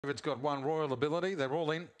It's got one Royal Ability. They're all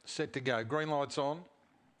in, set to go. Green lights on.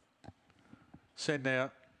 Set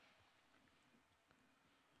now.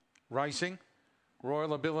 Racing.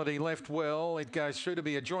 Royal Ability left well. It goes through to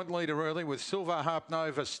be a joint leader early with Silver Harp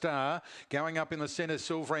Nova Star. Going up in the centre,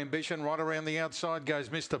 Silver Ambition. Right around the outside goes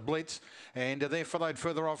Mr. Blitz. And they're followed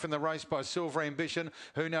further off in the race by Silver Ambition.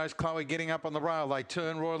 Who knows, Chloe getting up on the rail. They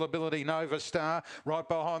turn Royal Ability, Nova Star. Right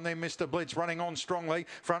behind them, Mr. Blitz running on strongly.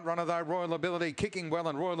 Front runner though, Royal Ability kicking well,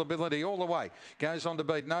 and Royal Ability all the way. Goes on to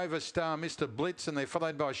beat Nova Star, Mr. Blitz, and they're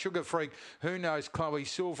followed by Sugar Freak. Who knows, Chloe,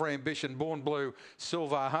 Silver Ambition, Born Blue,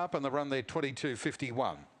 Silver Harp, and the run there 22.51.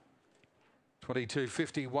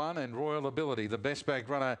 22.51 and Royal Ability, the best bagged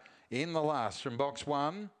runner in the last from box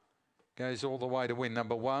one. Goes all the way to win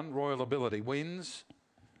number one. Royal Ability wins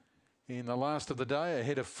in the last of the day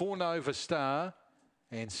ahead of 4 Nova Star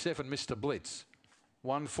and 7 Mr. Blitz.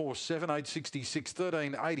 147, 866,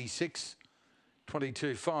 1386,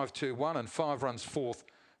 22, 521 and 5 runs fourth.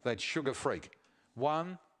 That's Sugar Freak.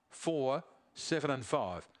 1, 4, 7 and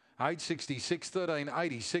 5. 866,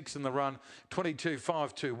 1386 in the run, 22,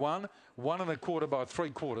 521, 1 1/4 by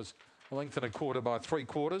 3/4, length 1/4 by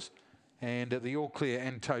 3/4, and the all clear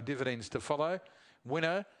and toe dividends to follow.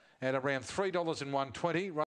 Winner at around $3 and 120.